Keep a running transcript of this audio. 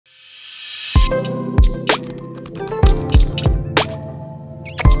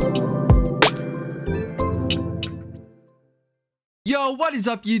Yo, what is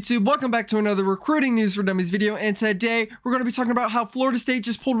up YouTube? Welcome back to another Recruiting News for Dummies video, and today we're going to be talking about how Florida State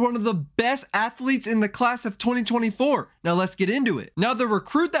just pulled one of the best athletes in the class of 2024. Now let's get into it. Now the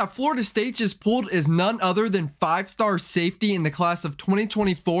recruit that Florida State just pulled is none other than 5-star safety in the class of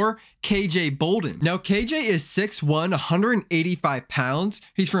 2024, KJ Bolden. Now KJ is 6'1", 185 pounds.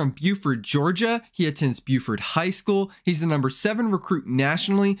 He's from Buford, Georgia. He attends Buford High School. He's the number 7 recruit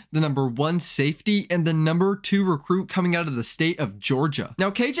nationally, the number 1 safety, and the number 2 recruit coming out of the state of Georgia.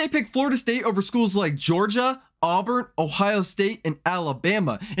 Now KJ picked Florida State over schools like Georgia, Auburn, Ohio State, and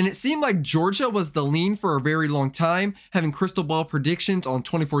Alabama, and it seemed like Georgia was the lean for a very long time, having crystal ball predictions on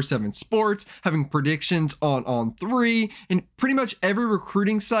 24/7 Sports, having predictions on On3, and pretty much every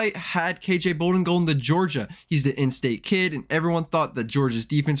recruiting site had KJ Bolden going to Georgia. He's the in-state kid, and everyone thought that Georgia's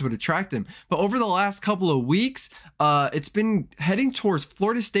defense would attract him. But over the last couple of weeks, it's been heading towards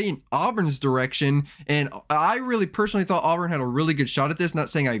Florida State and Auburn's direction, and I really personally thought Auburn had a really good shot at this. Not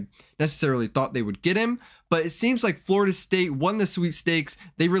saying I necessarily thought they would get him, but it seems like Florida State won the sweepstakes.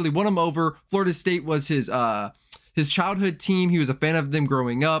 They really won him over. Florida State was his childhood team. He was a fan of them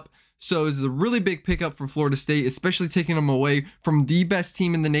growing up. So this is a really big pickup for Florida State, especially taking them away from the best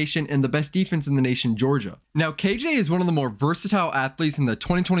team in the nation and the best defense in the nation, Georgia. Now, KJ is one of the more versatile athletes in the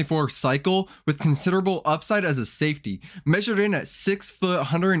 2024 cycle with considerable upside as a safety. Measured in at 6 foot,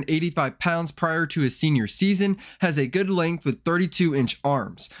 185 pounds prior to his senior season, has a good length with 32-inch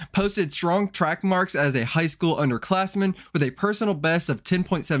arms. Posted strong track marks as a high school underclassman with a personal best of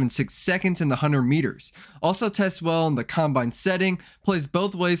 10.76 seconds in the 100 meters. Also tests well in the combine setting, plays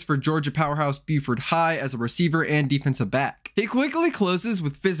both ways for Georgia powerhouse Buford High as a receiver and defensive back. He quickly closes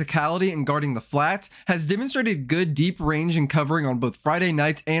with physicality and guarding the flats, has demonstrated good deep range and covering on both Friday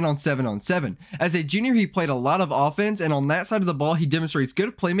nights and on 7-on-7. As a junior, he played a lot of offense, and on that side of the ball, he demonstrates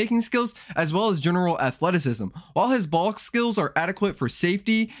good playmaking skills as well as general athleticism. While his ball skills are adequate for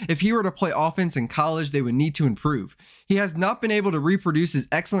safety, if he were to play offense in college, they would need to improve. He has not been able to reproduce his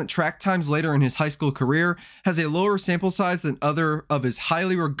excellent track times later in his high school career, has a lower sample size than other of his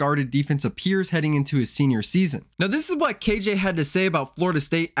highly regarded defensive peers heading into his senior season. Now this is what KJ had to say about Florida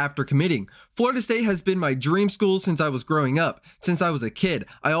State after committing. Florida State has been my dream school since I was growing up, since I was a kid.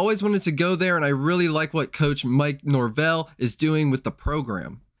 I always wanted to go there, and I really like what Coach Mike Norvell is doing with the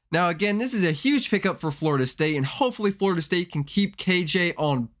program. Now again, this is a huge pickup for Florida State, and hopefully Florida State can keep KJ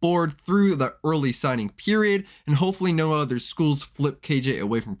on board through the early signing period, and hopefully no other schools flip KJ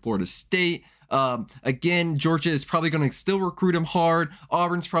away from Florida State. Again, Georgia is probably going to still recruit him hard.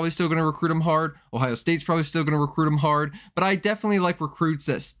 Auburn's probably still going to recruit him hard. Ohio State's probably still going to recruit him hard. But I definitely like recruits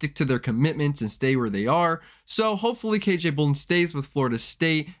that stick to their commitments and stay where they are. So hopefully KJ Bolden stays with Florida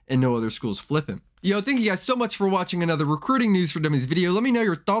State and no other schools flip him. Yo, thank you guys so much for watching another Recruiting News for Dummies video. Let me know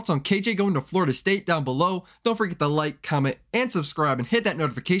your thoughts on KJ going to Florida State down below. Don't forget to like, comment, and subscribe, and hit that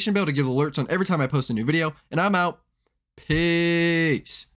notification bell to get alerts on every time I post a new video. And I'm out. Peace.